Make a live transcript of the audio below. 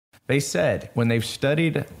They said when they've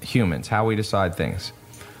studied humans, how we decide things,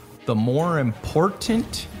 the more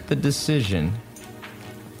important the decision,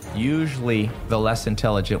 usually the less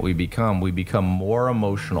intelligent we become more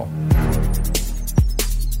emotional.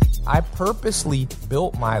 I purposely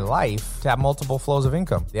built my life to have multiple flows of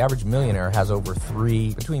income. The average millionaire has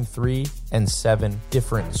between 3 and 7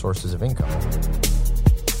 different sources of income.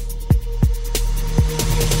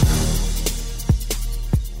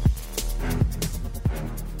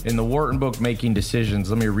 In the Wharton book, Making Decisions,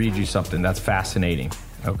 let me read you something that's fascinating,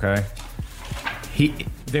 okay?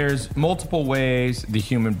 There's multiple ways the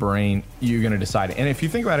human brain, you're going to decide. And if you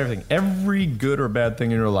think about everything, every good or bad thing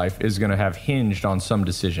in your life is going to have hinged on some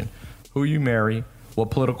decision. Who you marry, what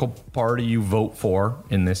political party you vote for,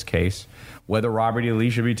 in this case, whether Robert E. Lee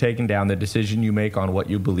should be taken down, the decision you make on what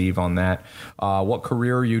you believe on that, what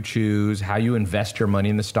career you choose, how you invest your money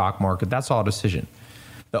in the stock market, that's all a decision.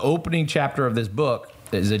 The opening chapter of this book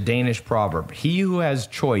is a Danish proverb. He who has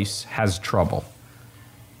choice has trouble.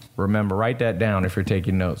 Remember, write that down if you're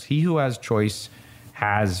taking notes. He who has choice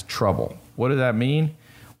has trouble. What does that mean?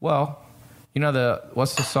 Well, you know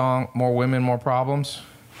what's the song? More women, more problems?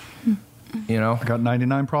 You know? I got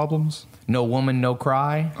 99 problems. No woman, no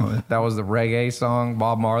cry. Oh, yeah. That was the reggae song,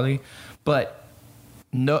 Bob Marley. But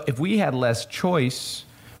no, if we had less choice,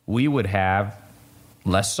 we would have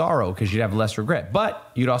less sorrow because you'd have less regret.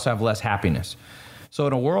 But you'd also have less happiness. So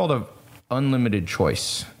in a world of unlimited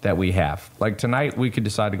choice that we have, like tonight we could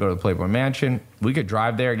decide to go to the Playboy Mansion. We could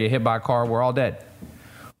drive there, get hit by a car, we're all dead.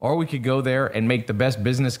 Or we could go there and make the best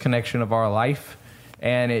business connection of our life,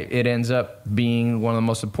 and it ends up being one of the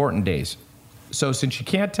most important days. So since you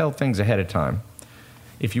can't tell things ahead of time,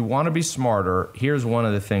 if you want to be smarter, here's one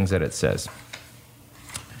of the things that it says.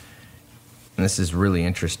 And this is really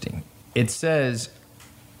interesting. It says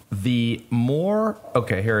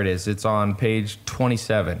here it is. It's on page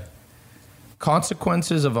 27.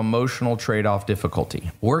 Consequences of emotional trade-off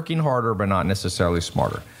difficulty. Working harder, but not necessarily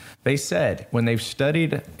smarter. They said when they've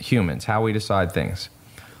studied humans, how we decide things,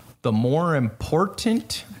 the more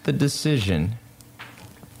important the decision,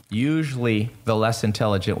 usually the less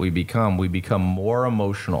intelligent we become more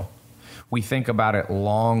emotional. We think about it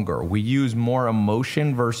longer. We use more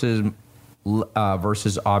emotion versus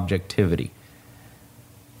objectivity.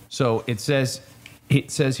 So it says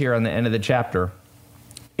here on the end of the chapter,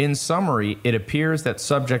 in summary, it appears that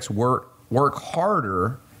subjects work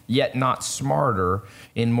harder, yet not smarter,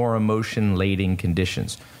 in more emotion-laden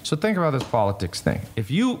conditions. So think about this politics thing.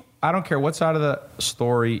 I don't care what side of the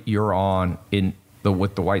story you're on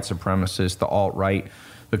with the white supremacists, the alt-right,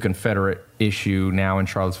 the Confederate issue now in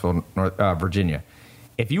Charlottesville, Virginia.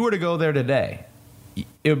 If you were to go there today,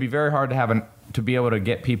 it would be very hard to be able to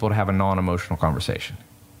get people to have a non-emotional conversation.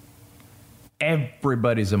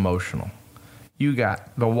 Everybody's emotional. You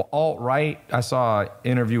got the alt-right. I saw an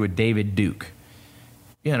interview with David Duke.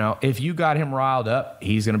 You know, if you got him riled up,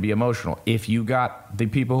 he's going to be emotional. If you got the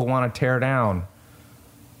people who want to tear down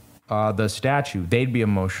the statue, they'd be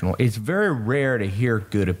emotional. It's very rare to hear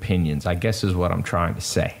good opinions, I guess is what I'm trying to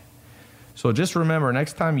say. So just remember,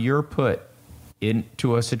 next time you're put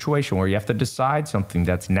into a situation where you have to decide something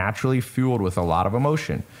that's naturally fueled with a lot of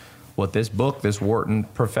emotion, what this book, this Wharton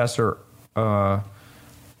professor,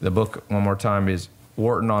 the book, one more time, is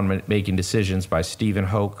Wharton on Making Decisions by Stephen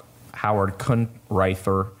Hoke, Howard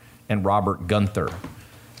Kunreuther, and Robert Gunther.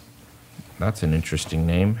 That's an interesting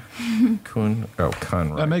name.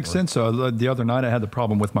 Kunreuther. That makes sense. So the other night I had the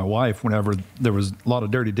problem with my wife whenever there was a lot of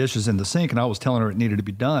dirty dishes in the sink and I was telling her it needed to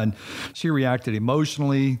be done. She reacted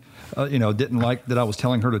emotionally, didn't like that I was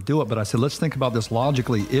telling her to do it. But I said, let's think about this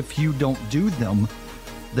logically. If you don't do them,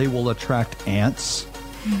 they will attract ants.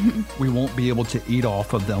 We won't be able to eat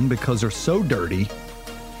off of them because they're so dirty.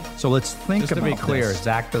 So let's think about this. Just to be clear,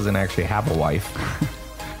 Zach doesn't actually have a wife.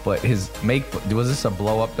 But was this a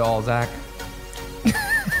blow-up doll, Zach?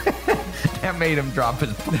 That made him drop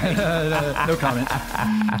his plate. No comment.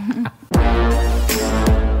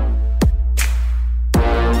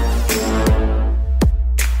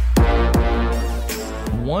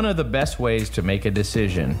 One of the best ways to make a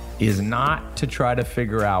decision is not to try to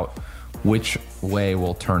figure out which way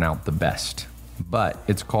will turn out the best, but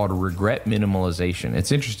it's called regret minimalization.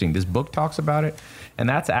 It's interesting. This book talks about it, and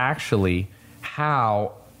that's actually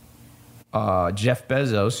how Jeff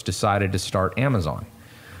Bezos decided to start Amazon,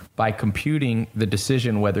 by computing the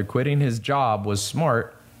decision whether quitting his job was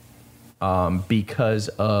smart because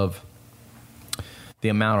of the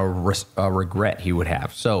amount of regret he would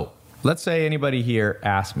have. So let's say anybody here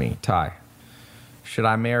asked me, Ty, should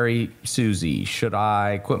I marry Susie? Should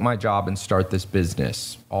I quit my job and start this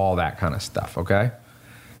business? All that kind of stuff, okay?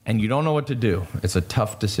 and you don't know what to do. It's a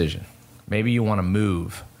tough decision. Maybe you want to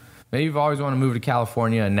move. Maybe you've always wanted to move to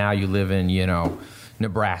California, and now you live in,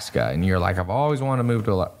 Nebraska, and you're like, I've always wanted to move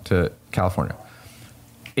to California.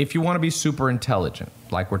 If you want to be super intelligent,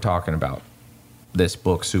 like we're talking about, this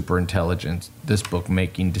book, Super Intelligence, this book,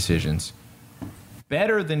 Making Decisions,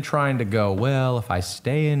 better than trying to go, well, if I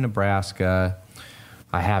stay in Nebraska,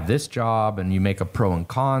 I have this job, and you make a pro and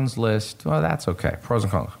cons list. Well, that's okay. Pros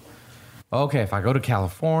and cons. Okay, if I go to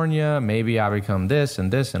California, maybe I become this,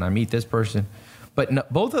 and I meet this person. But no,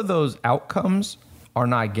 both of those outcomes are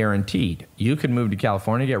not guaranteed. You could move to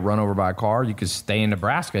California, get run over by a car. You could stay in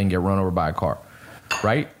Nebraska and get run over by a car,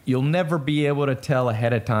 right? You'll never be able to tell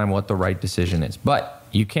ahead of time what the right decision is. But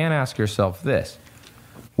you can ask yourself this.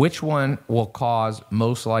 Which one will cause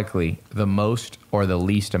most likely the most or the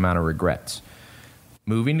least amount of regrets?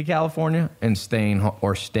 Moving to California and staying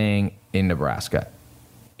in Nebraska.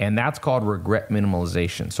 And that's called regret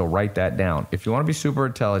minimalization. So write that down. If you want to be super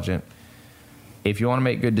intelligent, if you want to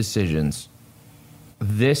make good decisions,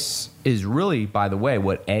 this is really, by the way,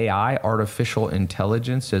 what AI, artificial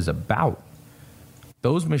intelligence, is about.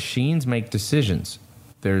 Those machines make decisions.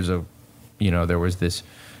 There was this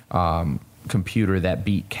computer that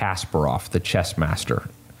beat Kasparov, the chess master,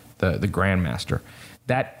 the grandmaster.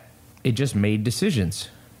 That it just made decisions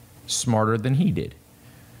smarter than he did.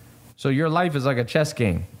 So your life is like a chess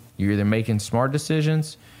game. You're either making smart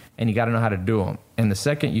decisions, and you got to know how to do them. And the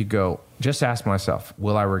second you go, just ask myself,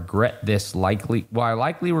 will I regret this likely? Will I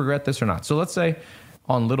likely regret this or not? So let's say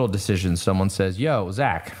on little decisions, someone says, yo,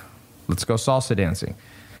 Zach, let's go salsa dancing.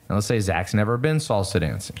 And let's say Zach's never been salsa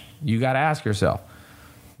dancing. You got to ask yourself,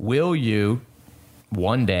 will you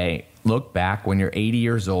one day look back when you're 80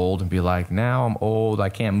 years old and be like, now I'm old, I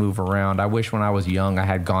can't move around. I wish when I was young I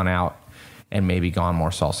had gone out and maybe gone more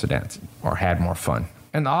salsa dancing or had more fun.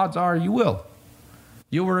 And the odds are you will.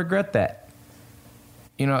 You'll regret that.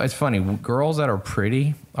 It's funny. Girls that are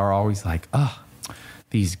pretty are always like,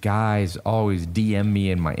 these guys always DM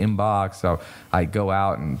me in my inbox. So I go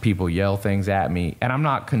out and people yell things at me. And I'm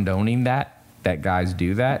not condoning that guys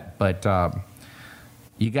do that. But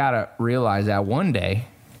you got to realize that one day,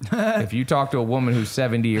 if you talk to a woman who's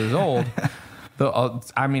 70 years old,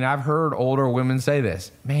 I've heard older women say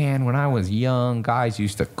this. Man, when I was young, guys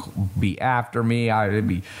used to be after me. I'd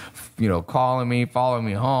be, calling me, following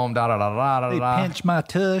me home, They pinch my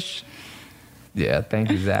tush. Yeah, thank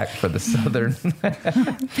you, Zach, for the southern.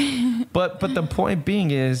 But the point being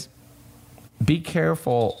is, be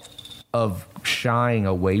careful of shying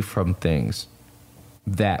away from things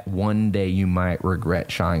that one day you might regret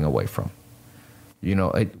shying away from.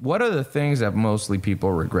 What are the things that mostly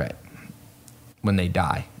people regret when they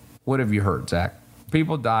die? What have you heard, Zach?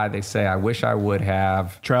 People die, they say, I wish I would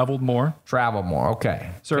have traveled more. Okay.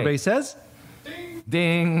 Survey says?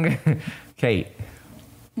 Ding. Kate.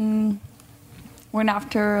 When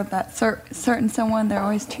after that certain someone they're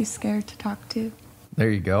always too scared to talk to. There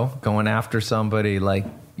you go. Going after somebody like,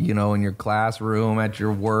 in your classroom, at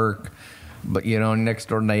your work, but, next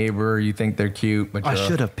door neighbor, you think they're cute. But I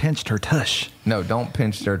should have pinched her tush. No, don't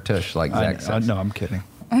pinch their tush like Zach says. No, I'm kidding.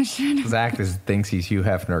 Zach thinks he's Hugh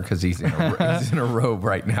Hefner because he's in a robe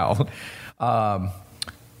right now.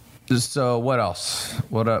 So what else?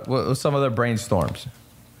 What some other brainstorms?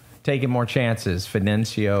 Taking more chances,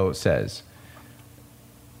 Fidencio says.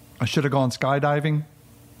 I should have gone skydiving.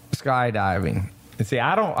 Skydiving. And see,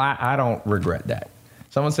 I don't regret that.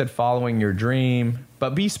 Someone said following your dream,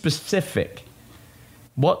 but be specific.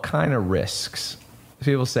 What kind of risks?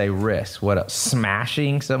 People say risks. What else?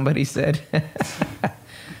 Smashing, somebody said.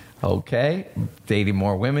 Okay, dating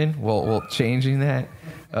more women. Well, changing that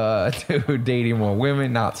to dating more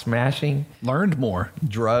women, not smashing. Learned more.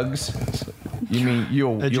 Drugs. You mean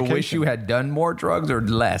you'll wish you had done more drugs or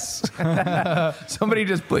less? Somebody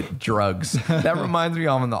just put drugs. That reminds me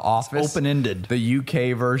of The Office. Open-ended. The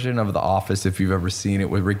UK version of The Office, if you've ever seen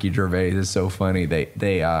it with Ricky Gervais, is so funny.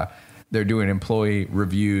 They're doing employee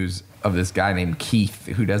reviews of this guy named Keith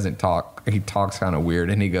who doesn't talk. He talks kind of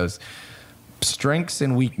weird, and he goes, strengths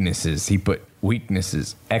and weaknesses. He put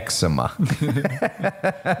weaknesses, eczema.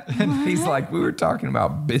 And he's like, we were talking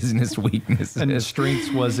about business weaknesses. And his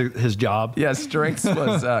strengths was his job. Yeah, strengths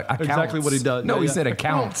was accounts. Exactly what he does. No, he said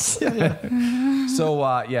accounts. So,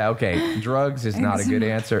 okay. Drugs is not a good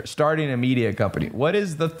answer. Starting a media company. What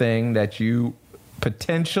is the thing that you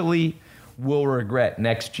potentially will regret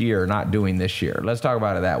next year not doing this year? Let's talk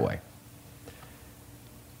about it that way.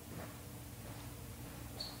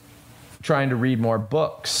 Trying to read more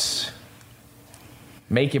books,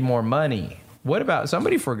 making more money. What about,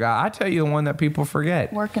 somebody forgot, I tell you the one that people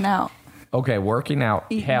forget. Working out. Okay, working out.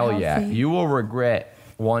 Eating Hell yeah. healthy. You will regret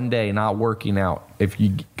one day not working out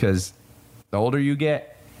because the older you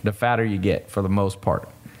get, the fatter you get for the most part.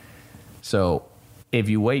 So if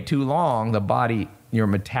you wait too long, the body, your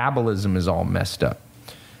metabolism is all messed up.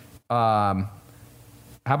 How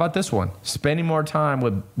about this one? Spending more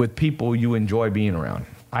time with people you enjoy being around.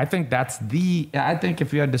 I think I think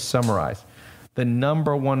if you had to summarize, the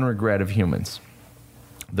number one regret of humans,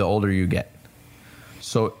 the older you get.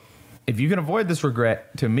 So if you can avoid this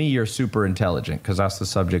regret, to me, you're super intelligent, because that's the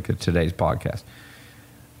subject of today's podcast.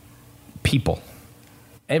 People.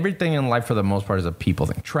 Everything in life, for the most part, is a people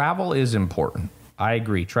thing. Travel is important. I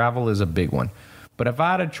agree. Travel is a big one. But if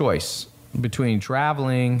I had a choice between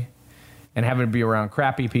traveling and having to be around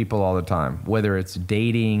crappy people all the time, whether it's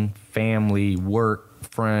dating, family, work,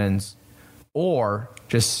 friends, or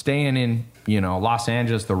just staying in, Los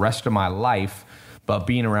Angeles the rest of my life, but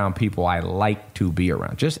being around people I like to be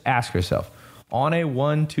around. Just ask yourself, on a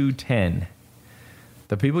 1 to 10,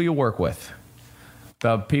 the people you work with,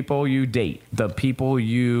 the people you date, the people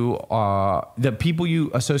you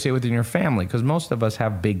associate with in your family, because most of us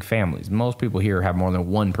have big families. Most people here have more than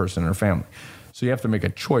one person in their family. So you have to make a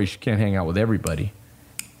choice. You can't hang out with everybody.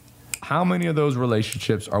 How many of those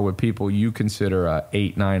relationships are with people you consider a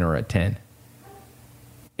 8, 9, or a 10?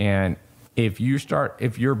 And if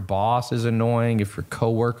your boss is annoying, if your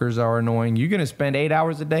coworkers are annoying, you're going to spend 8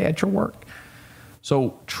 hours a day at your work.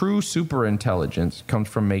 So true super intelligence comes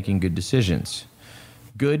from making good decisions.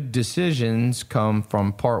 Good decisions come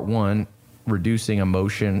from part 1, reducing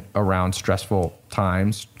emotion around stressful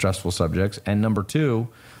times, stressful subjects. And number 2,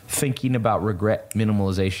 thinking about regret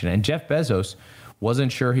minimalization. And Jeff Bezos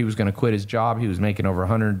wasn't sure he was going to quit his job. He was making over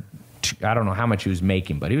 100. I don't know how much he was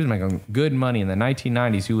making, but he was making good money. In the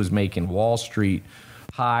 1990s, he was making Wall Street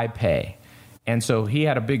high pay. And so he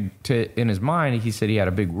had in his mind, he said he had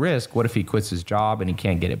a big risk. What if he quits his job and he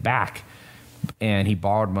can't get it back? And he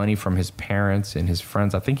borrowed money from his parents and his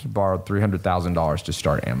friends. I think he borrowed $300,000 to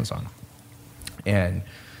start Amazon. And,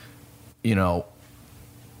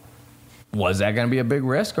 was that going to be a big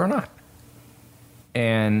risk or not?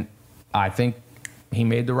 And I think he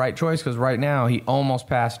made the right choice, because right now he almost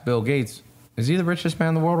passed Bill Gates. Is he the richest man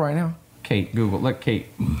in the world right now? Kate, Google. Let Kate.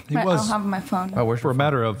 I don't have my phone. Oh, for a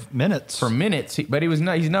matter of minutes. For minutes, but he's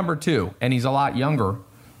number 2, and he's a lot younger.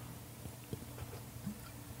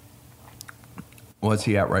 What's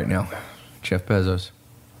he at right now? Jeff Bezos.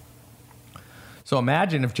 So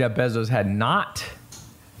imagine if Jeff Bezos had not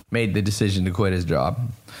made the decision to quit his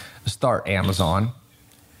job, start Amazon.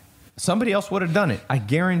 Somebody else would have done it. I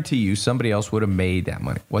guarantee you somebody else would have made that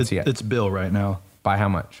money. What's he at? It's Bill right now. By how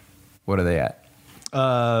much? What are they at?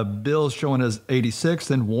 Bill's showing as 86,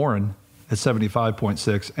 then Warren at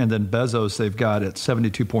 75.6, and then Bezos they've got at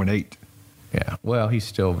 72.8. Yeah. Well, he's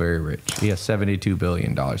still very rich. He has $72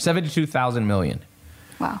 billion. 72,000 million.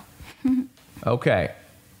 Wow. Okay.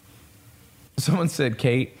 Someone said,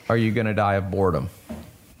 Kate, are you going to die of boredom?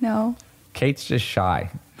 No. Kate's just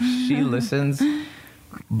shy. She listens,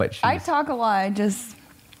 but I talk a lot. I'm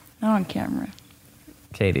on camera.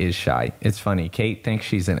 Kate is shy. It's funny. Kate thinks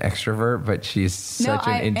she's an extrovert, but she's such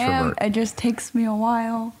an introvert. It just takes me a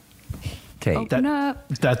while. Kate. Open up.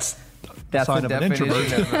 That's the definition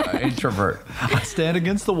of an introvert. I stand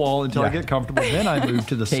against the wall until I get comfortable. Then I move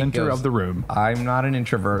to the center of the room. I'm not an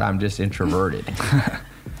introvert. I'm just introverted.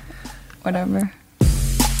 Whatever.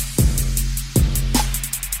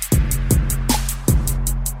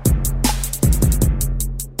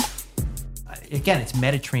 Again, it's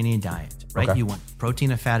Mediterranean diet, right? Okay. You want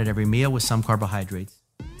protein and fat at every meal with some carbohydrates.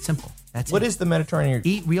 Simple. That's What it. is the Mediterranean?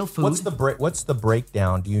 Eat real food. What's the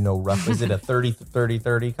breakdown? Do you know roughly? Is it a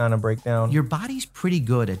 30-30-30 kind of breakdown? Your body's pretty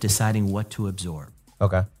good at deciding what to absorb.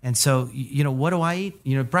 Okay. And so, what do I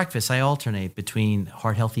eat? Breakfast, I alternate between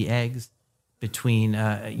heart-healthy eggs, between,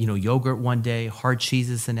 yogurt one day, hard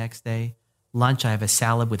cheeses the next day. Lunch, I have a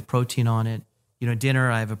salad with protein on it. Dinner,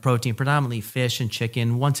 I have a protein, predominantly fish and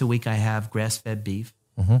chicken. Once a week, I have grass-fed beef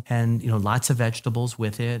and, lots of vegetables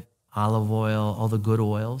with it, olive oil, all the good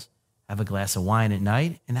oils. Have a glass of wine at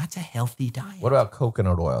night, and that's a healthy diet. What about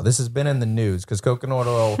coconut oil? This has been in the news because coconut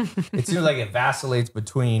oil, it seems like it vacillates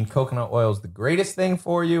between coconut oil is the greatest thing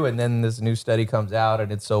for you, and then this new study comes out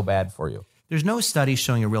and it's so bad for you. There's no study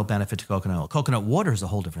showing a real benefit to coconut oil. Coconut water is a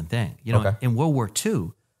whole different thing. In World War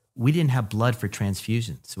II, we didn't have blood for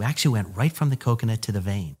transfusions. We actually went right from the coconut to the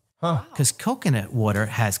vein. Because coconut water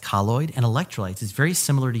has colloid and electrolytes. It's very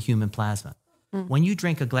similar to human plasma. When you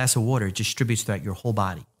drink a glass of water, it distributes throughout your whole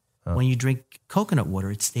body. When you drink coconut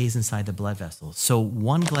water, it stays inside the blood vessels. So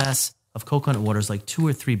one glass of coconut water is like 2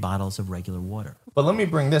 or 3 bottles of regular water. But let me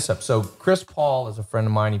bring this up. So Chris Paul is a friend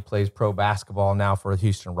of mine. He plays pro basketball now for the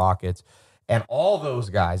Houston Rockets. And all those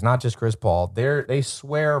guys, not just Chris Paul, they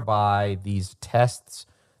swear by these tests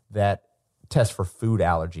that test for food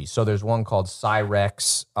allergies. So there's one called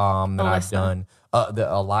Cyrex that I've done, the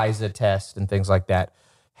ELISA test and things like that.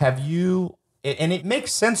 Have you, and it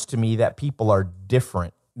makes sense to me that people are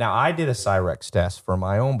different. Now, I did a Cyrex test for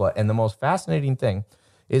my own blood, and the most fascinating thing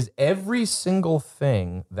is every single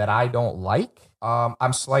thing that I don't like,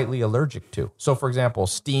 I'm slightly allergic to. So, for example,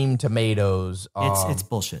 steamed tomatoes. It's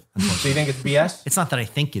bullshit. So you think it's BS? It's not that I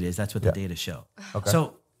think it is. That's what the data show. Okay.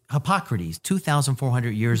 So Hippocrates, 2,400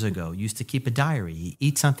 years ago, used to keep a diary. He'd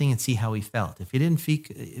eat something and see how he felt. If he didn't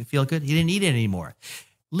feel good, he didn't eat it anymore.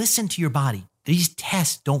 Listen to your body. These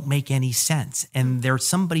tests don't make any sense. And there's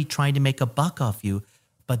somebody trying to make a buck off you,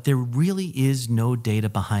 but there really is no data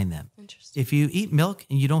behind them. Interesting. If you eat milk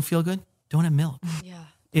and you don't feel good, don't have milk. Yeah.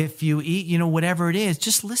 If you eat, whatever it is,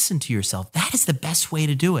 just listen to yourself. That is the best way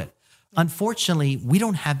to do it. Unfortunately, we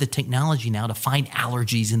don't have the technology now to find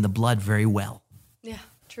allergies in the blood very well. Yeah,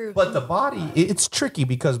 true. But the body, it's tricky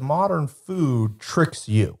because modern food tricks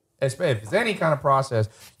you. If it's any kind of process,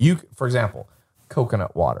 for example,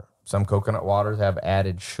 coconut water. Some coconut waters have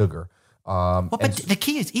added sugar. But the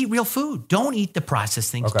key is eat real food. Don't eat the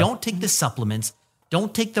processed things. Okay. Don't take the supplements.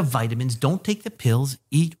 Don't take the vitamins. Don't take the pills.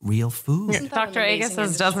 Eat real food. Isn't that Dr. an Agus amazing says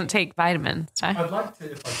industry? doesn't take vitamins. I'd like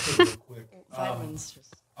to, if I could, real quick. Vitamins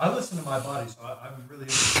just. I listen to my body, so I'm really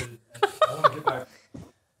interested. I want to get back.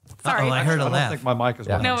 Sorry. I heard a I don't laugh. think my mic is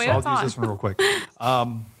working, No, so it's I'll on. use this one real quick. I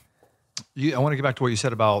want to get back to what you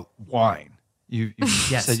said about wine. You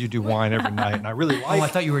Yes. said you do wine every night, and I really like. Oh, I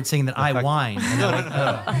thought you were saying that I whine. And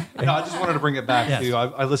I'm like, No, I just wanted to bring it back Yes. to.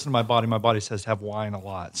 I listen to my body. My body says have wine a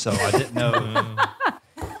lot, so I didn't know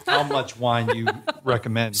how much wine you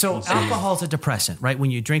recommend. So consuming. alcohol is a depressant, right? When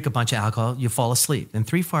you drink a bunch of alcohol, you fall asleep. Then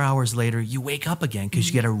 3-4 hours later, you wake up again because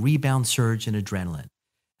you get a rebound surge in adrenaline.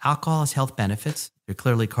 Alcohol has health benefits. There are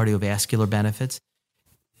clearly cardiovascular benefits.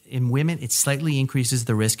 In women, it slightly increases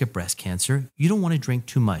the risk of breast cancer. You don't want to drink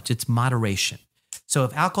too much. It's moderation. So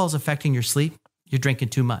if alcohol is affecting your sleep, you're drinking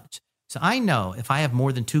too much. So I know if I have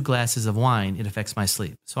more than 2 glasses of wine, it affects my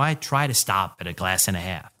sleep. So I try to stop at 1.5 glasses.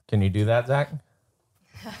 Can you do that, Zach?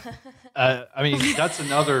 I mean, that's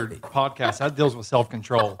another podcast that deals with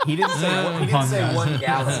self-control. He didn't say 1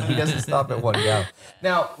 gallon. He doesn't stop at 1 gallon.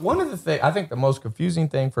 Now, one of the things, I think the most confusing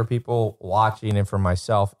thing for people watching and for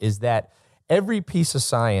myself is that every piece of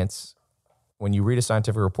science, when you read a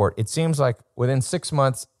scientific report, it seems like within 6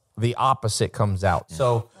 months, the opposite comes out.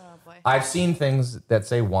 So I've seen things that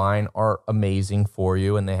say wine are amazing for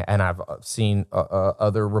you, and I've seen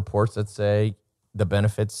other reports that say the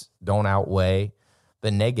benefits don't outweigh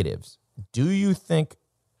the negatives. Do you think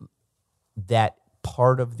that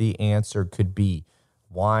part of the answer could be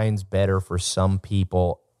wine's better for some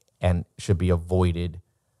people and should be avoided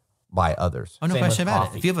by others? Oh, no Same question with about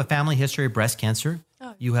coffee. it. If you have a family history of breast cancer,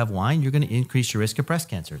 you have wine, you're going to increase your risk of breast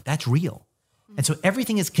cancer. That's real. And so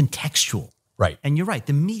everything is contextual. Right. And you're right.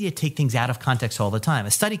 The media take things out of context all the time.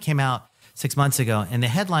 A study came out 6 months ago, and the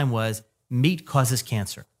headline was, meat causes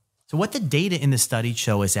cancer. So what the data in the study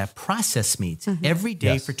show is that processed meats every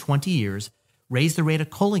day Yes. for 20 years raise the rate of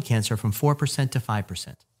colon cancer from 4% to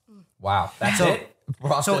 5%. Wow, that's So- it?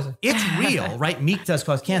 Process. So it's real, right? Meat does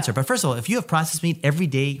cause cancer. But first of all, if you have processed meat every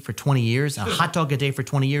day for 20 years, a hot dog a day for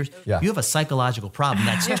 20 years, Yeah. you have a psychological problem.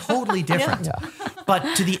 That's totally different.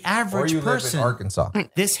 But to the Or average you live person, in Arkansas.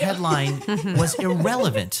 this headline was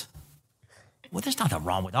irrelevant. Well, there's nothing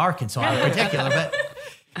wrong with Arkansas in particular,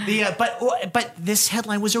 but this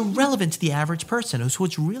headline was irrelevant to the average person. So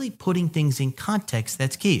it's really putting things in context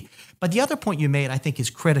that's key. But the other point you made, I think, is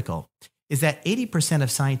critical, is that 80% of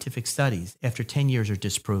scientific studies after 10 years are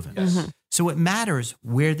disproven. So it matters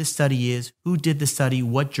where the study is, who did the study,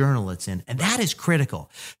 what journal it's in, and that is critical.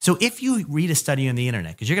 So if you read a study on the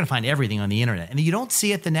internet, because you're going to find everything on the internet, and you don't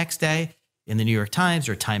see it the next day in the New York Times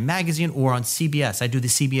or Time Magazine or on CBS, I do the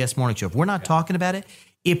CBS Morning Show. If we're not talking about it,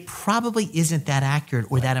 it probably isn't that accurate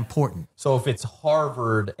or that important. So if it's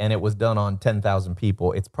Harvard and it was done on 10,000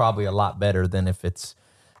 people, it's probably a lot better than if it's,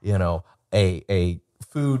 a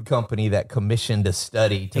food company that commissioned a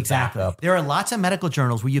study to back up. There are lots of medical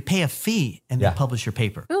journals where you pay a fee and Yeah. they publish your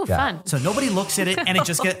paper. Ooh, Yeah. fun. So nobody looks at it and it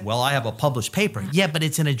just gets, well, I have a published paper. Yeah, but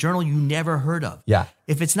it's in a journal you never heard of. Yeah.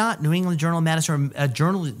 If it's not New England Journal of Medicine or a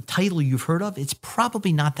journal title you've heard of, it's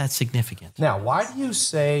probably not that significant. Now, why do you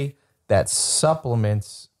say that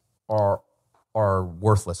supplements are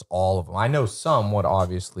worthless, all of them? I know some would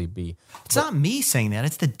obviously be. It's not me saying that.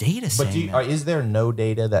 It's the data But saying that. is there no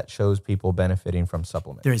data that shows people benefiting from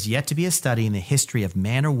supplements? There is yet to be a study in the history of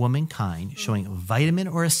man or womankind showing a vitamin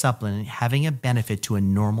or a supplement having a benefit to a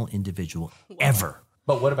normal individual ever.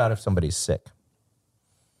 But what about if somebody's sick?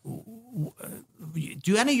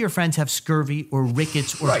 Do any of your friends have scurvy or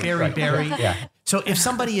rickets or beriberi? Yeah. So if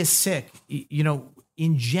somebody is sick,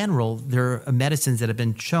 in general, there are medicines that have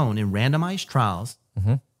been shown in randomized trials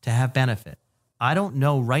to have benefit. I don't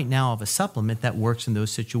know right now of a supplement that works in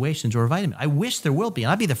those situations or a vitamin. I wish there will be.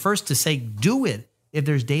 And I'd be the first to say, do it if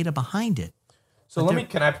there's data behind it. So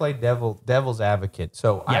can I play devil's advocate?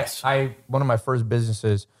 So Yes. I one of my first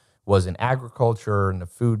businesses was in agriculture and the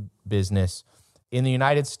food business. In the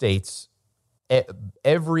United States,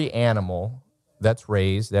 every animal that's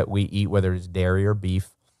raised that we eat, whether it's dairy or beef,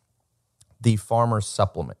 the farmers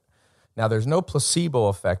supplement. Now, there's no placebo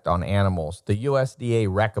effect on animals. The USDA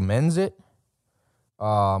recommends it,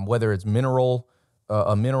 whether it's a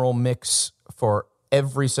mineral mix for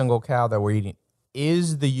every single cow that we're eating.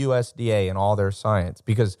 Is the USDA and all their science,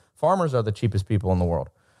 because farmers are the cheapest people in the world,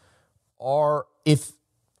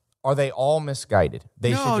 are they all misguided?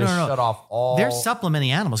 They should just shut off all. They're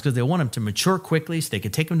supplementing animals because they want them to mature quickly so they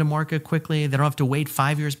can take them to market quickly. They don't have to wait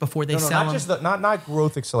 5 years before they sell them. Not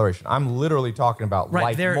growth acceleration. I'm literally talking about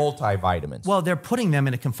multivitamins. Well, they're putting them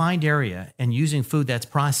in a confined area and using food that's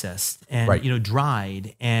processed and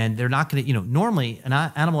dried, and they're not going to. Normally an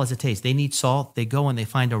animal has a taste. They need salt. They go and they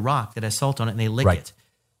find a rock that has salt on it and they lick it.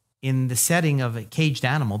 In the setting of a caged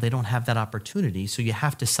animal, they don't have that opportunity, so you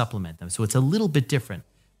have to supplement them. So it's a little bit different.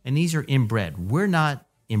 And these are inbred. We're not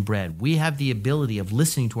inbred. We have the ability of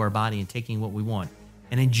listening to our body and taking what we want.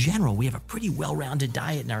 And in general, we have a pretty well-rounded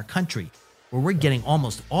diet in our country where we're getting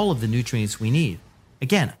almost all of the nutrients we need.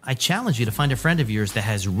 Again, I challenge you to find a friend of yours that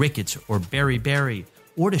has rickets or beriberi,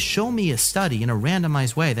 or to show me a study in a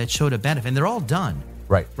randomized way that showed a benefit. And they're all done.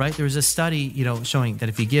 Right. There was a study, showing that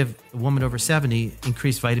if you give a woman over 70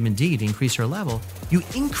 increased vitamin D to increase her level, you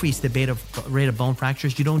increase the rate of bone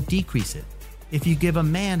fractures. You don't decrease it. If you give a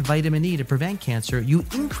man vitamin E to prevent cancer, you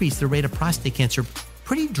increase the rate of prostate cancer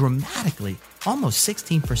pretty dramatically, almost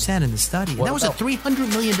 16% in the study. And that was a $300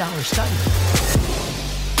 million study.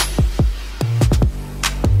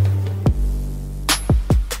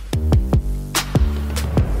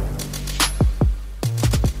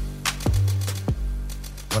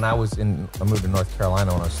 When I moved to North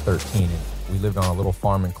Carolina when I was 13, and we lived on a little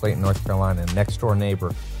farm in Clayton, North Carolina, and next door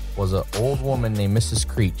neighbor was an old woman named Mrs.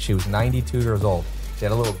 Creech. She was 92 years old. She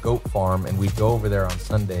had a little goat farm, and we'd go over there on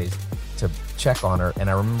Sundays to check on her. And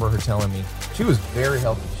I remember her telling me, she was very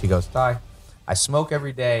healthy. She goes, Ty, I smoke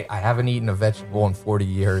every day. I haven't eaten a vegetable in 40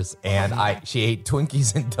 years. And she ate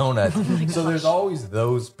Twinkies and donuts. So there's always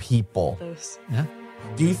those people. Yeah.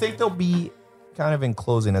 Do you think there'll be, kind of in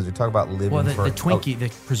closing, as we talk about living the Twinkie, the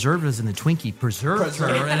preservatives in the Twinkie preserved her,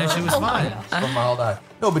 and she was fine.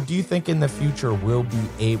 No, but do you think in the future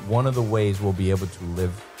one of the ways we'll be able to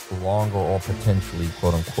live longer or potentially,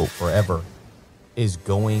 quote unquote, forever, is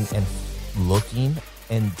going and looking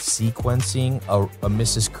and sequencing a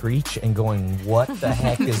Mrs. Creech and going, what the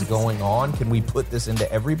heck is going on? Can we put this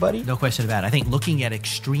into everybody? No question about it. I think looking at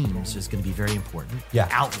extremes is going to be very important. Yeah.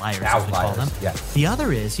 Outliers, as we call them. Yeah. The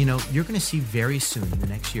other is, you're going to see very soon in the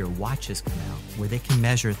next year, watches come out where they can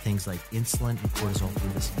measure things like insulin and cortisol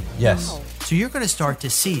through the skin. Yes. So you're going to start to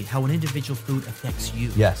see how an individual food affects you.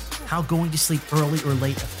 Yes. How going to sleep early or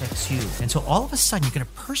late affects you. And so all of a sudden, you're going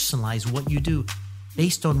to personalize what you do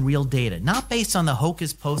based on real data, not based on the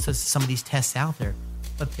hocus pocus of some of these tests out there,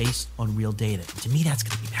 but based on real data. And to me, that's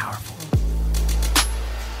going to be powerful.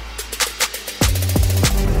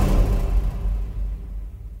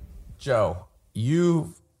 Joe,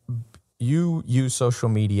 you use social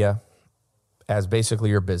media as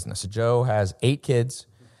basically your business. Joe has 8 kids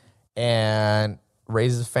and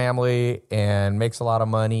raises a family and makes a lot of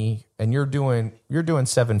money, and you're doing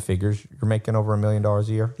 7 figures. You're making over $1 million a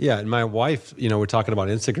year. Yeah, and my wife, we're talking about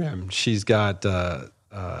Instagram. She's got a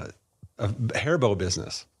hair bow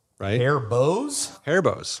business, right? Hair bows? Hair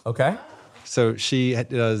bows. Okay. So she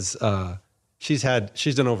does. She's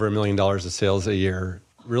done over $1 million of sales a year,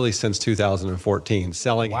 really since 2014,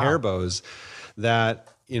 selling hair bows that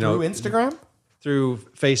through Instagram. Through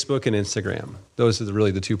Facebook and Instagram. Those are really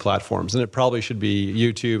the 2 platforms. And it probably should be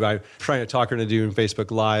YouTube. I'm trying to talk her into doing Facebook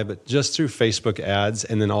Live, but just through Facebook ads,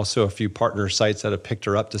 and then also a few partner sites that have picked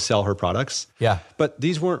her up to sell her products. Yeah. But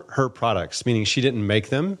these weren't her products, meaning she didn't make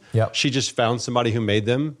them. Yep. She just found somebody who made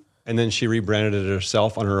them, and then she rebranded it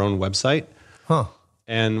herself on her own website. Huh.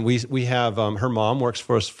 And we have, her mom works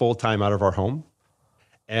for us full-time out of our home.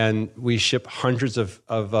 And we ship hundreds of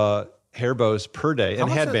hair bows per day and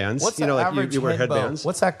headbands. What's average you wear headbands.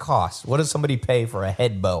 What's that cost? What does somebody pay for a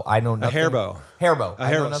head bow? I know nothing. A hair bow. Hair bow. A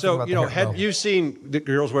hair bow. So you've seen the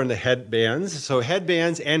girls wearing the headbands. So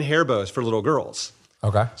headbands and hair bows for little girls.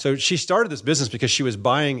 Okay. So she started this business because she was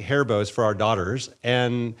buying hair bows for our daughters,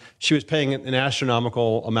 and she was paying an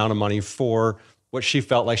astronomical amount of money for what she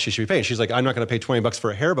felt like she should be paying. She's like, I'm not going to pay $20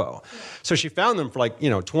 for a hair bow. So she found them for like,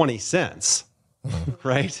 20 cents,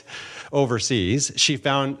 right? Overseas. She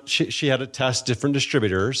found, she had to test different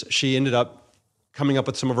distributors. She ended up coming up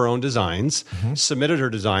with some of her own designs, submitted her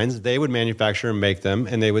designs. They would manufacture and make them,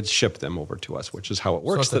 and they would ship them over to us, which is how it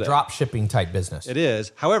works So it's today. a drop shipping type business. It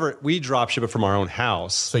is. However, we drop ship it from our own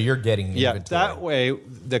house. So you're getting Yeah, inventory. that way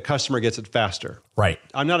the customer gets it faster. Right.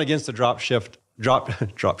 I'm not against the drop ship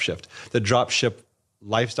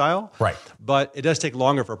lifestyle. Right. But it does take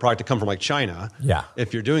longer for a product to come from like China. Yeah.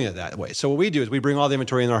 If you're doing it that way. So what we do is we bring all the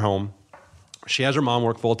inventory in our home. She has her mom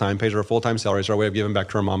work full time, pays her a full time salary. It's our way of giving back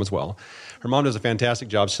to her mom as well. Her mom does a fantastic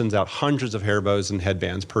job, sends out hundreds of hair bows and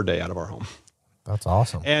headbands per day out of our home. That's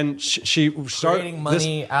awesome. And she started Creating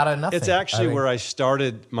money out of nothing. It's actually where I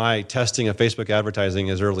started my testing of Facebook advertising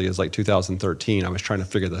as early as like 2013. I was trying to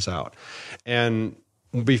figure this out. And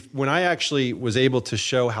when I actually was able to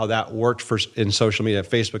show how that worked in social media,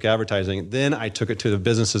 Facebook advertising, then I took it to the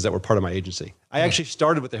businesses that were part of my agency. I actually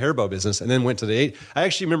started with the hair bow business and then went to I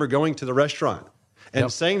actually remember going to the restaurant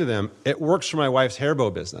and saying to them, it works for my wife's hair bow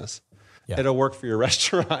business. Yeah. It'll work for your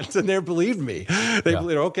restaurant. And they believed me. They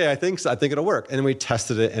believed, okay, I think it'll work. And then we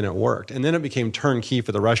tested it and it worked. And then it became turnkey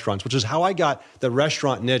for the restaurants, which is how I got the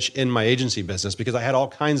restaurant niche in my agency business, because I had all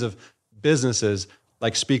kinds of businesses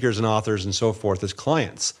like speakers and authors and so forth as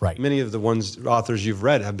clients. Right. Many of the authors you've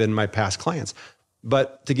read have been my past clients.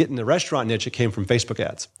 But to get in the restaurant niche, it came from Facebook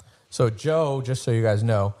ads. So Joe, just so you guys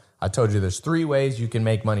know, I told you there's 3 ways you can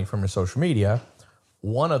make money from your social media.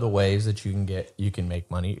 One of the ways that you can make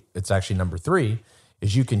money, it's actually number 3,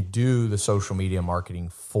 is you can do the social media marketing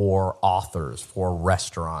for authors, for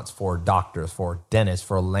restaurants, for doctors, for dentists,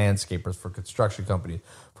 for landscapers, for construction companies,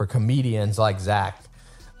 for comedians like Zach,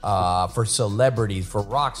 for celebrities, for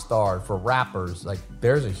rock stars, for rappers. Like,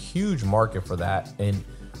 there's a huge market for that. And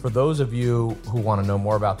for those of you who want to know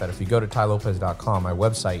more about that, if you go to tylopez.com, my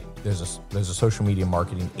website, there's a social media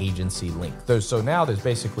marketing agency link. So now there's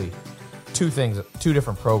basically 2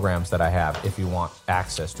 different programs that I have if you want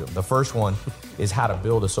access to them. The first one is how to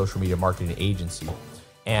build a social media marketing agency.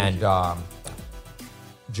 And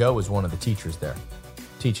Joe is one of the teachers there,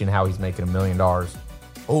 teaching how he's making $1 million,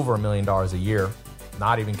 over $1 million a year,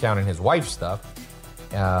 not even counting his wife's stuff,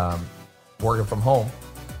 working from home,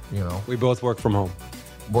 We both work from home.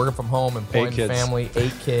 Working from home, employing family,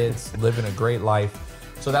 8 kids, living a great life.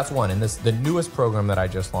 So that's one. And the newest program that I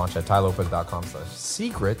just launched at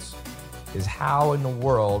tylopez.com/secrets is how in the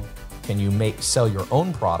world can you sell your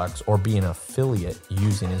own products or be an affiliate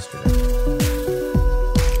using Instagram.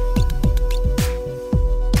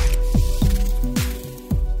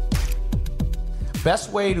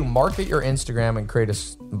 Best way to market your Instagram and create a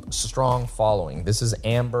strong following. This is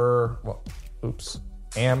Amber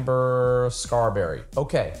Scarberry.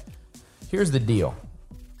 Okay, here's the deal.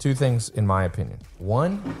 2 things in my opinion.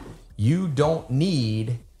 1, you don't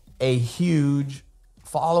need a huge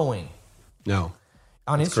following. No.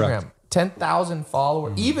 On That's Instagram, correct. 10,000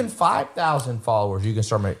 followers, even 5,000 followers, you can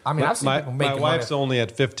start making. I mean, I've seen people making my wife's only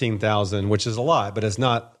at 15,000, which is a lot, but it's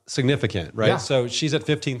not significant, right? Yeah. So she's at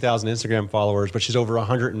 15,000 Instagram followers, but she's over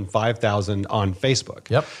 105,000 on Facebook.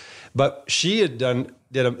 Yep. But she had did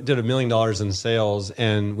 $1 million in sales,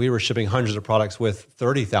 and we were shipping hundreds of products with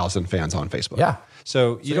 30,000 fans on Facebook. Yeah.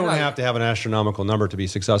 So you don't have to have an astronomical number to be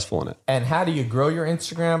successful in it. And how do you grow your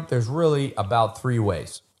Instagram? There's really about 3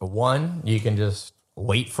 ways. 1, you can just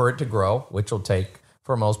wait for it to grow, which will take,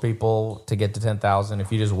 for most people, to get to 10,000.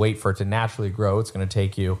 If you just wait for it to naturally grow, it's going to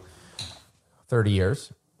take you 30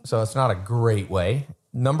 years. So it's not a great way.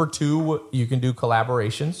 Number 2, you can do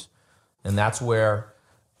collaborations. And that's where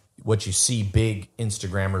what you see big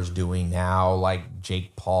Instagrammers doing now, like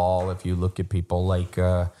Jake Paul, if you look at people like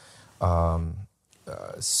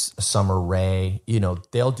Summer Rae,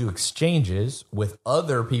 they'll do exchanges with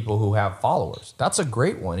other people who have followers. That's a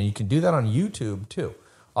great one. And you can do that on YouTube too.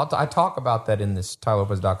 I talk about that in this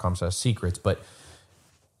tylopez.com/secrets, but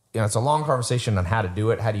it's a long conversation on how to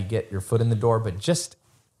do it. How do you get your foot in the door? But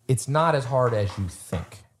it's not as hard as you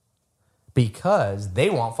think, because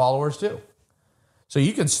they want followers too. So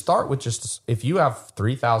you can start with if you have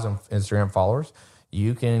 3,000 Instagram followers,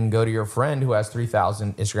 you can go to your friend who has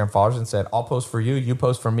 3,000 Instagram followers and said, I'll post for you, you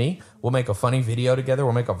post for me. We'll make a funny video together.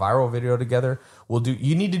 We'll make a viral video together.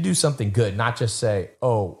 You need to do something good, not just say,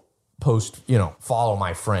 post, follow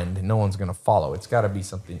my friend. No one's going to follow. It's got to be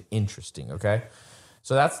something interesting, okay?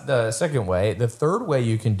 So that's the second way. The third way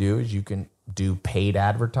you can do is you can do paid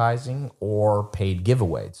advertising or paid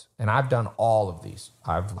giveaways. And I've done all of these.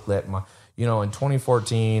 I've let in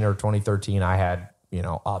 2014 or 2013, I had,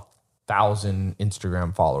 1,000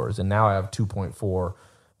 Instagram followers, and now I have 2.4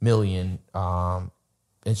 million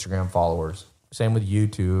Instagram followers. Same with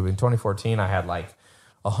YouTube. In 2014, I had like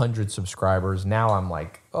 100 subscribers. Now I'm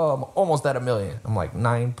like, I'm almost at 1 million. I'm like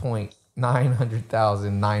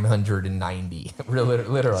 9,900,990.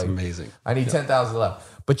 Literally. That's amazing. I need 10,000 left.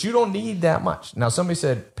 But you don't need that much. Now, somebody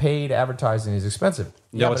said paid advertising is expensive.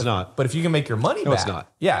 No, it's not. But if you can make your money No, back. it's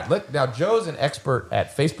not. Yeah. Now, Joe's an expert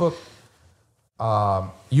at Facebook.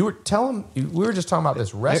 You were telling, we were just talking about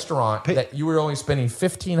this restaurant that you were only spending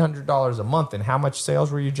 $1,500 a month, and how much sales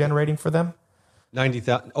were you generating for them?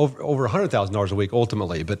 Over $100,000 a week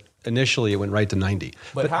ultimately, but initially it went right to 90.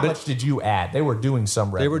 But how much did you add? They were doing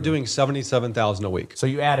some revenue. They were doing 77,000 a week So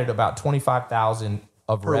you added about 25,000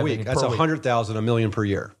 of per revenue week. That's per week. 100,000, $1 million per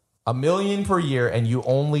year. $1 million per year, and you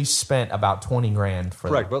only spent about 20 grand for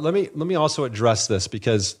Correct. them. But let me also address this,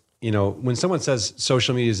 because when someone says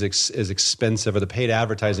social media is expensive or the paid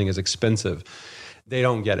advertising is expensive, they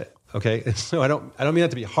don't get it. Okay, so I don't mean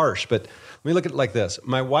that to be harsh, but let me look at it like this.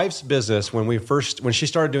 My wife's business, when she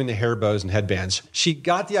started doing the hair bows and headbands, she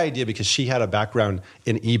got the idea because she had a background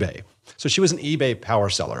in eBay. So she was an eBay power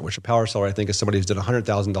seller, which a power seller, I think, is somebody who's did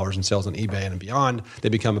 $100,000 in sales on eBay and beyond. They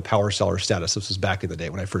become a power seller status. This was back in the day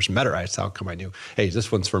when I first met her. That's how come I knew, hey,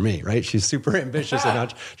 this one's for me, right? She's super ambitious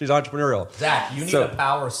and she's entrepreneurial. Zach, you need a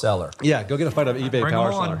power seller. Yeah, go get a fight of eBay Bring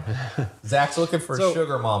power them on. seller. Zach's looking for a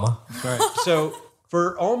sugar mama. Right. So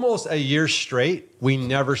for almost a year straight, we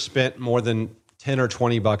never spent more than 10 or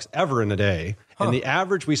 20 bucks ever in a day. And the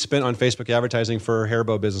average we spent on Facebook advertising for our hair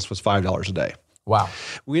bow business was $5 a day. Wow.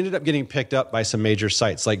 We ended up getting picked up by some major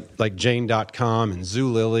sites like Jane.com and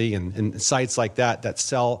Zulily and sites like that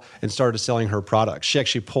sell and started selling her products. She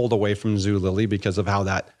actually pulled away from Zulily because of how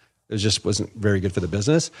that it just wasn't very good for the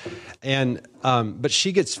business. And but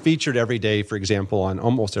she gets featured every day, for example,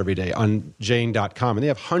 almost every day on Jane.com, and they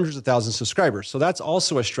have hundreds of thousands of subscribers. So that's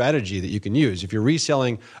also a strategy that you can use. If you're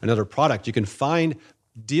reselling another product, you can find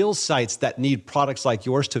deal sites that need products like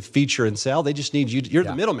yours to feature and sell. They just need you. You're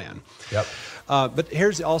the middleman. Yep. But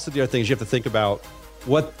here's also the other things you have to think about.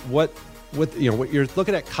 What you're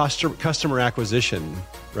looking at customer acquisition,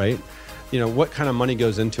 right? What kind of money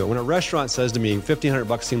goes into it. When a restaurant says to me,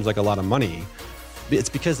 $1,500 seems like a lot of money, it's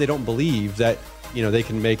because they don't believe that they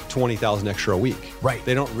can make $20,000 extra a week. Right.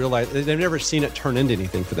 They don't realize, they've never seen it turn into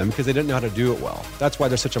anything for them because they didn't know how to do it well. That's why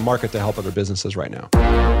there's such a market to help other businesses right now.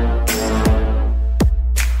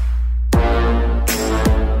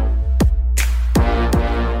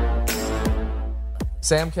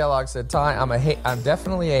 Sam Kellogg said, Ty, I'm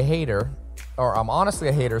definitely a hater, or I'm honestly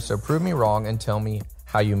a hater, so prove me wrong and tell me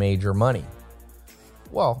how you made your money.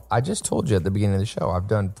 Well, I just told you at the beginning of the show, I've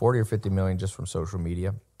done 40 or 50 million just from social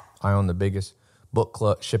media. I own the biggest book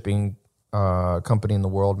club shipping company in the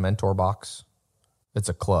world, Mentorbox. It's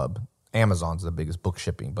a club. Amazon's the biggest book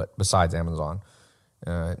shipping, but besides Amazon,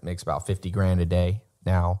 it makes about 50 grand a day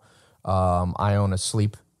now. I own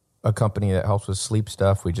a company that helps with sleep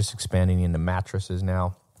stuff. We're just expanding into mattresses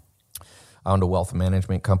now. I owned a wealth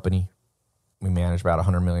management company. We manage about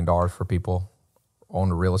 $100 million for people.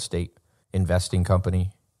 Owned a real estate investing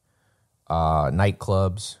company,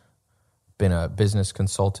 nightclubs, been a business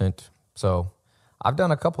consultant. So I've done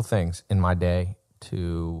a couple things in my day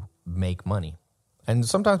to make money. And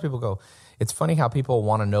sometimes people go, it's funny how people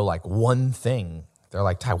want to know like one thing. They're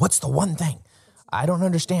like, Ty, what's the one thing? I don't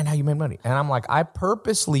understand how you made money. And I'm like, I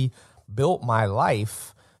purposely built my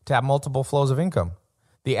life to have multiple flows of income.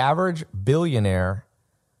 The average billionaire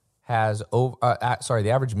has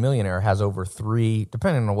the average millionaire has over 3,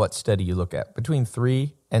 depending on what study you look at, between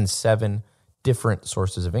 3 and 7 different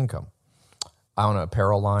sources of income. I own an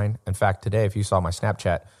apparel line. In fact, today, if you saw my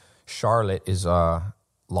Snapchat, Charlotte is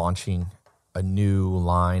launching a new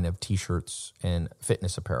line of T-shirts and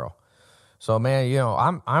fitness apparel. So,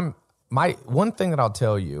 man, my one thing that I'll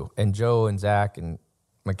tell you, and Joe and Zach and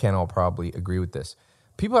McKenna will probably agree with this.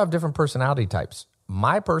 People have different personality types.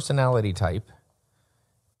 My personality type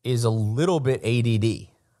is a little bit ADD,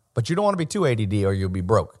 but you don't want to be too ADD or you'll be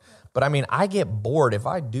broke. But I get bored if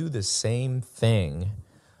I do the same thing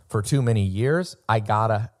for too many years. I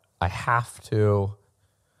have to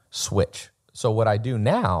switch. So what I do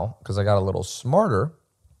now, because I got a little smarter,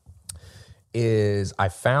 is I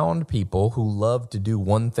found people who love to do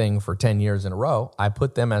one thing for 10 years in a row. I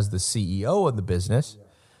put them as the CEO of the business.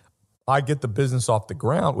 I get the business off the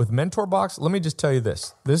ground. With Mentorbox, let me just tell you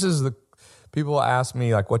this. People ask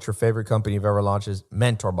me, like, what's your favorite company you've ever launched? Is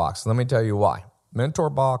Mentorbox. Let me tell you why.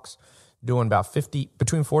 Mentorbox doing about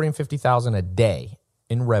between 40 and 50,000 a day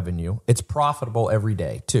in revenue. It's profitable every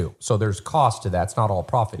day too. So there's cost to that. It's not all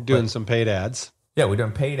profit. Doing some paid ads. Yeah, we're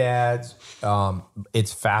doing paid ads.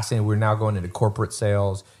 It's fascinating. We're now going into corporate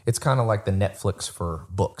sales. It's kind of like the Netflix for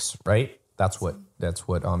books, right? That's what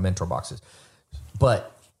MentorBox is.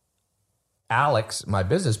 But Alex, my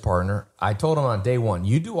business partner, I told him on day one,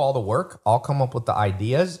 you do all the work. I'll come up with the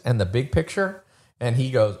ideas and the big picture. And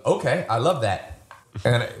he goes, okay, I love that.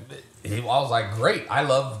 And I was like, great. I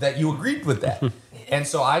love that you agreed with that. And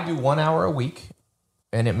so I do 1 hour a week,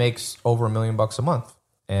 and it makes over $1 million a month.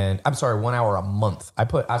 And I'm sorry, 1 hour a month. I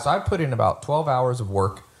put in about 12 hours of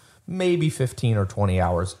work, maybe 15 or 20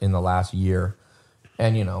 hours in the last year.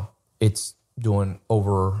 And, it's doing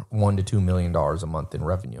over $1 to $2 million a month in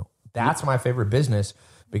revenue. That's my favorite business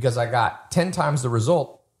because I got 10 times the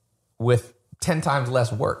result with 10 times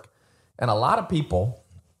less work. And a lot of people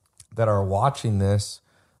that are watching this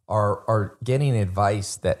are getting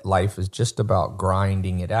advice that life is just about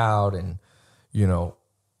grinding it out. And,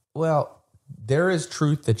 there is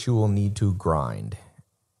truth that you will need to grind.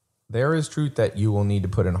 There is truth that you will need to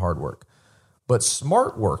put in hard work. But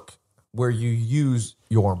smart work, where you use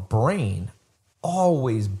your brain,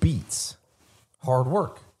 always beats hard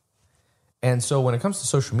work. And so when it comes to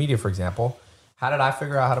social media, for example, how did I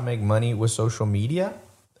figure out how to make money with social media?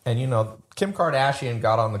 And, Kim Kardashian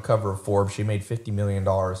got on the cover of Forbes. She made $50 million,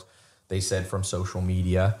 they said, from social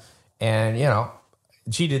media. And,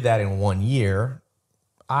 she did that in 1 year.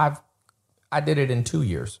 I did it in 2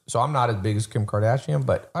 years. So I'm not as big as Kim Kardashian,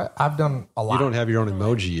 but I've done a lot. You don't have your own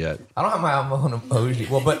emoji yet. I don't have my own emoji.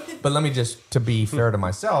 Well, but let me just, to be fair to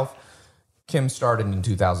myself, Kim started in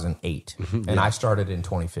 2008, and I started in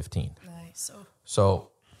 2015. Nice. So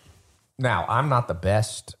now I'm not the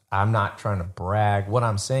best. I'm not trying to brag. What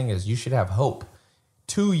I'm saying is you should have hope.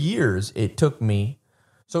 2 years it took me.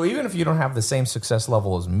 So even if you don't have the same success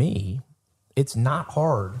level as me, it's not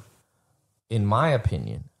hard, in my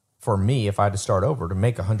opinion, for me, if I had to start over, to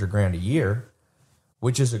make $100,000 a year,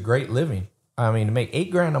 which is a great living. I mean, to make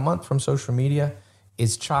 $8,000 a month from social media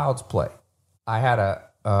is child's play. I had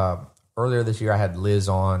earlier this year, I had Liz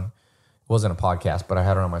on. It wasn't a podcast, but I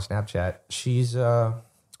had her on my Snapchat. She's,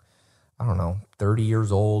 30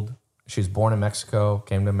 years old. She was born in Mexico,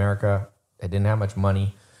 came to America. I didn't have much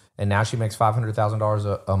money. And now she makes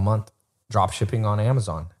 $500,000 a month drop shipping on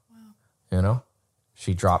Amazon. Wow.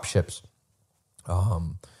 She drop ships.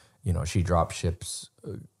 She drop ships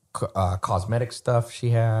cosmetic stuff. She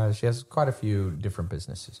has quite a few different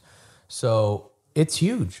businesses. So it's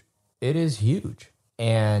huge. It is huge.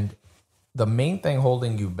 And the main thing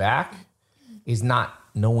holding you back is not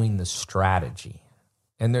knowing the strategy.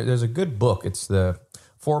 And there's a good book. It's the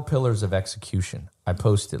 4 Pillars of Execution. I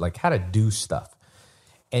posted like how to do stuff.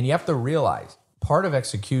 And you have to realize part of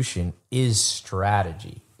execution is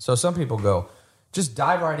strategy. So some people go, just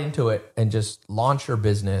dive right into it and just launch your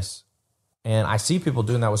business. And I see people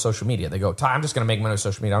doing that with social media. They go, Ty, I'm just going to make money with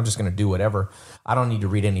social media. I'm just going to do whatever. I don't need to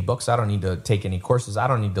read any books. I don't need to take any courses. I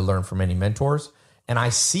don't need to learn from any mentors. And I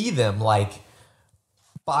see them like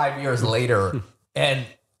 5 years later, and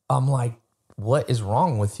I'm like, what is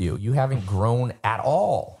wrong with you? You haven't grown at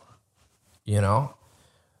all,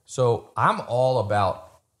 So I'm all about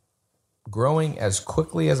growing as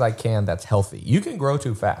quickly as I can that's healthy. You can grow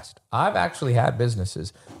too fast. I've actually had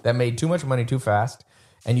businesses that made too much money too fast,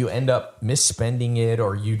 and you end up misspending it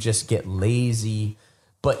or you just get lazy.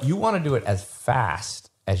 But you want to do it as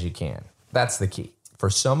fast as you can. That's the key.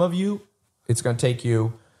 For some of you, it's going to take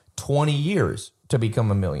you 20 years to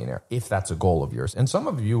become a millionaire, if that's a goal of yours. And some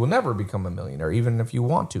of you will never become a millionaire, even if you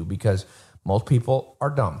want to, because most people are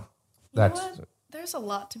dumb. There's a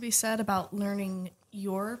lot to be said about learning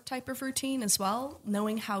your type of routine as well,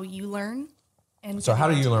 knowing how you learn. And so how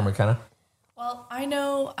do you learn, McKenna? Well, I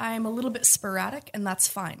know I'm a little bit sporadic, and that's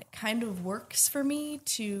fine. It kind of works for me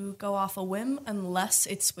to go off a whim unless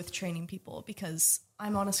it's with training people, because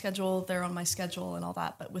I'm on a schedule, they're on my schedule and all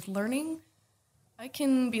that. But with learning, I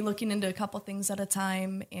can be looking into a couple things at a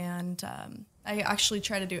time, and I actually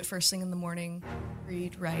try to do it first thing in the morning,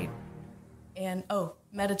 read, write, and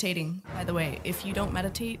meditating, by the way. If you don't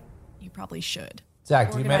meditate, you probably should.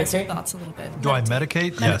 Zach, do you meditate? Your thoughts a little bit. Do I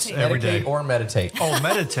meditate? Yes, every day. Meditate or meditate? Oh,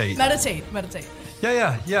 meditate. Meditate.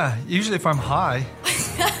 Yeah. Usually if I'm high,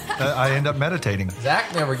 I end up meditating.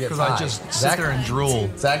 Zach never gets high. Because I just sit there and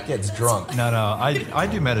drool. Zach gets drunk. No, I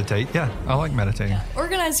do meditate. Yeah, I like meditating. Yeah.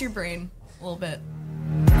 Organize your brain a little bit.